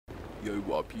Yo,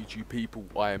 what up YouTube people,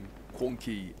 I am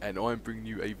Quonky and I'm bringing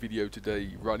you a video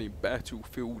today running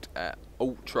Battlefield at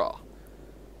Ultra.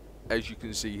 As you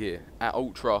can see here, at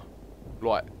Ultra,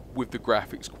 like with the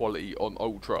graphics quality on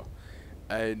Ultra.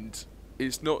 And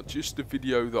it's not just the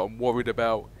video that I'm worried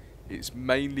about, it's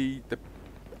mainly the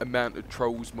amount of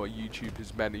trolls my YouTube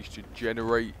has managed to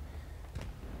generate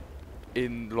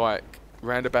in like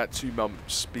around about 2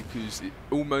 months, because it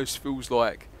almost feels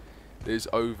like there's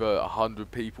over 100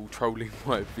 people trolling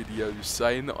my videos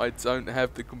saying that I don't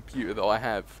have the computer that I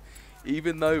have,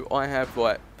 even though I have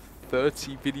like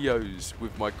 30 videos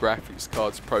with my graphics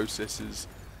cards, processors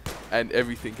and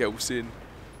everything else in.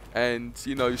 And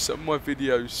you know, some of my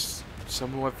friends,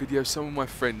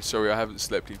 sorry, I haven't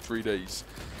slept in 3 days,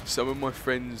 some of my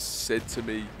friends said to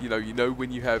me, you know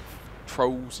when you have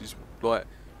trolls, is like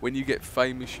when you get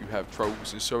famous you have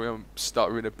trolls. And sorry I'm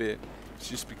stuttering a bit, it's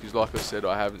just because, like I said,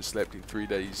 I haven't slept in 3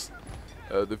 days.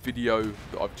 The video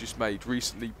that I've just made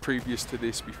recently, previous to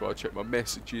this, before I check my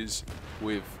messages,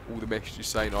 with all the messages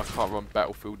saying I can't run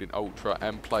Battlefield in Ultra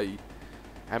and play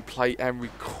and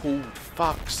record,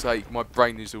 fuck's sake, my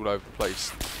brain is all over the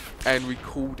place, and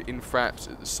record in FRAPS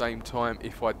at the same time.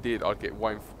 If I did, I'd get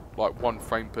like 1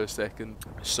 frame per second.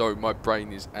 So my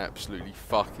brain is absolutely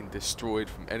fucking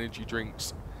destroyed from energy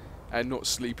drinks and not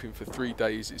sleeping for 3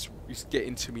 days. It's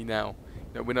getting to me now.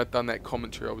 You know, when I'd done that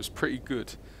commentary, I was pretty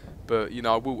good, but you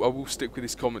know, I will stick with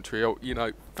this commentary. You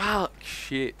know, fuck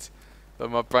shit. But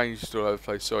my brain's just all over the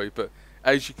place. Sorry, but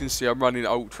as you can see, I'm running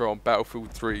Ultra on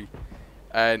Battlefield 3,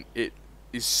 and it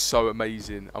is so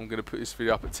amazing. I'm gonna put this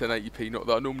video up at 1080p. Not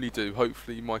that I normally do.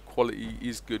 Hopefully, my quality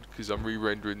is good because I'm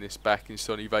re-rendering this back in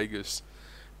sunny Vegas.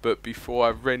 But before I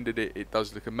rendered it, it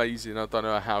does look amazing. I don't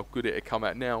know how good it'll come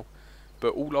out now.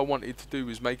 But all I wanted to do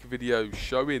was make a video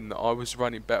showing that I was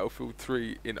running Battlefield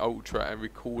 3 in Ultra and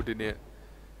recording it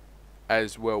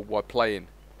as well while playing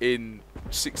in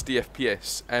 60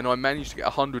 FPS. And I managed to get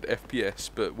 100 FPS,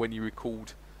 but when you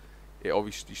record, it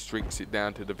obviously shrinks it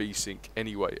down to the Vsync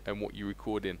anyway, and what you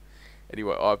record in.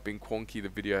 Anyway, I've been Quonky, the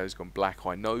video has gone black,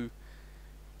 I know.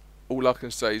 All I can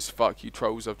say is fuck you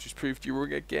trolls, I've just proved you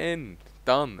wrong again.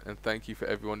 Done, and thank you for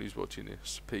everyone who's watching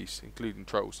this. Peace, including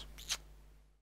trolls.